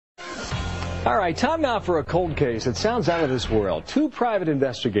All right, time now for a cold case. It sounds out of this world. Two private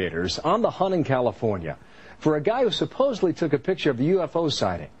investigators on the hunt in California for a guy who supposedly took a picture of a UFO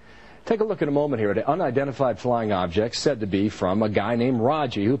sighting. Take a look in a moment here at an unidentified flying object said to be from a guy named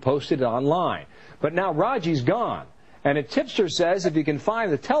Raji who posted it online. But now Raji's gone. And a tipster says if you can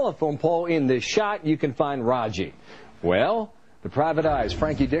find the telephone pole in this shot, you can find Raji. Well, the private eyes,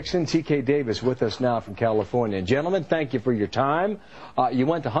 Frankie Dixon, TK Davis with us now from California. And gentlemen, thank you for your time. You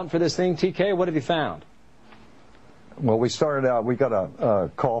went to hunt for this thing, TK. What have you found? Well, we started out, we got a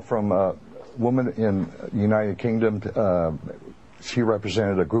call from a woman in the United Kingdom. She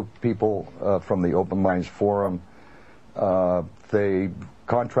represented a group of people from the Open Minds Forum. They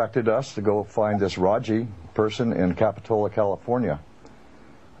contracted us to go find this Raji person in Capitola, California.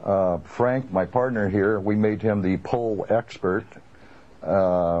 Frank, my partner here, we made him the pole expert,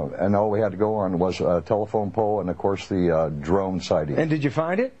 and all we had to go on was a telephone pole and, of course, the drone sighting. And did you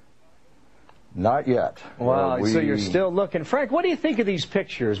find it? Not yet. Wow, so you're still looking. Frank, what do you think of these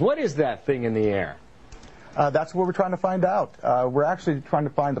pictures? What is that thing in the air? That's what we're trying to find out. We're actually trying to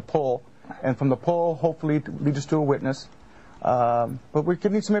find the pole, and from the pole, hopefully, lead us to a witness. But we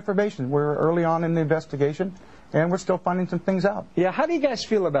could need some information. We're early on in the investigation, and we're still finding some things out. Yeah, how do you guys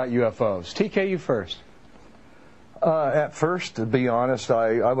feel about UFOs? TK, you first. At first, to be honest,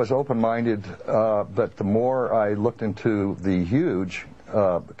 I was open-minded, but the more I looked into the huge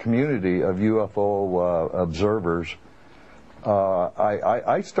community of UFO observers,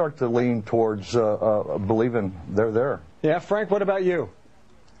 I start to lean towards believing they're there. Yeah, Frank, what about you?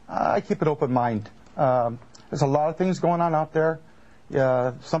 I keep an open mind. There's a lot of things going on out there.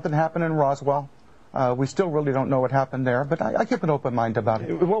 Something happened in Roswell. We still really don't know what happened there, but I keep an open mind about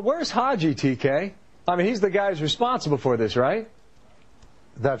it. Well, where's Haji, TK? I mean, he's the guy who's responsible for this, right?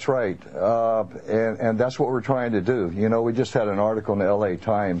 That's right, and that's what we're trying to do. You know, we just had an article in the LA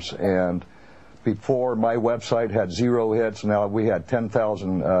Times, and before my website had 0 hits, now we had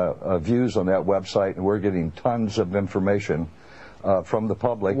 10,000 views on that website, and we're getting tons of information from the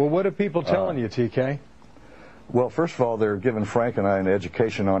public. Well, what are people telling you, TK? Well, first of all, they're giving Frank and I an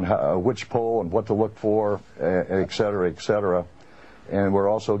education on which pole and what to look for, et cetera, et cetera. And we're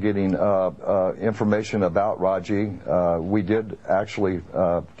also getting information about Raji. We did actually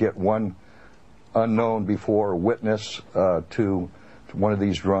get one unknown before witness to one of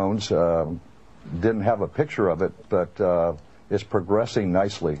these drones. Didn't have a picture of it, but it's progressing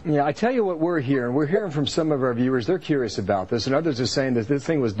nicely. Yeah, I tell you what we're hearing. We're hearing from some of our viewers. They're curious about this, and others are saying that this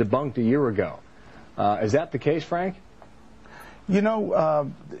thing was debunked a year ago. Is that the case, Frank? You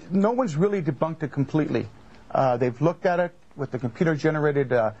know, no one's really debunked it completely. They've looked at it with the computer-generated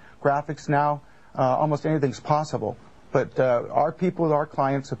graphics now. Almost anything's possible. But our people, our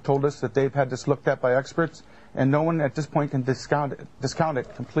clients, have told us that they've had this looked at by experts, and no one at this point can discount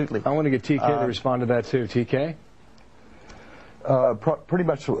it completely. I want to get TK to respond to that too. TK? Pretty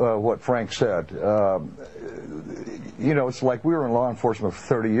much what Frank said. You know, it's like we were in law enforcement for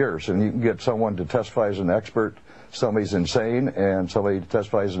 30 years, and you can get someone to testify as an expert, somebody's insane, and somebody to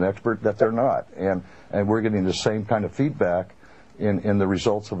testify as an expert that they're not. And we're getting the same kind of feedback in the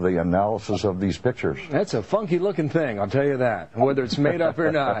results of the analysis of these pictures. That's a funky-looking thing, I'll tell you that, whether it's made up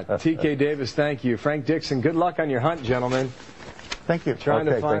or not. TK Davis, thank you. Frank Dixon, good luck on your hunt, gentlemen. Thank you. Trying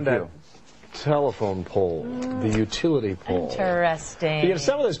to find that telephone pole, the utility pole. Interesting. You know,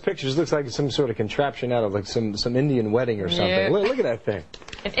 some of those pictures looks like some sort of contraption out of like some Indian wedding or something. Yeah. Look at that thing.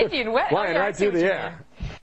 An Indian wedding? Flying right through the air.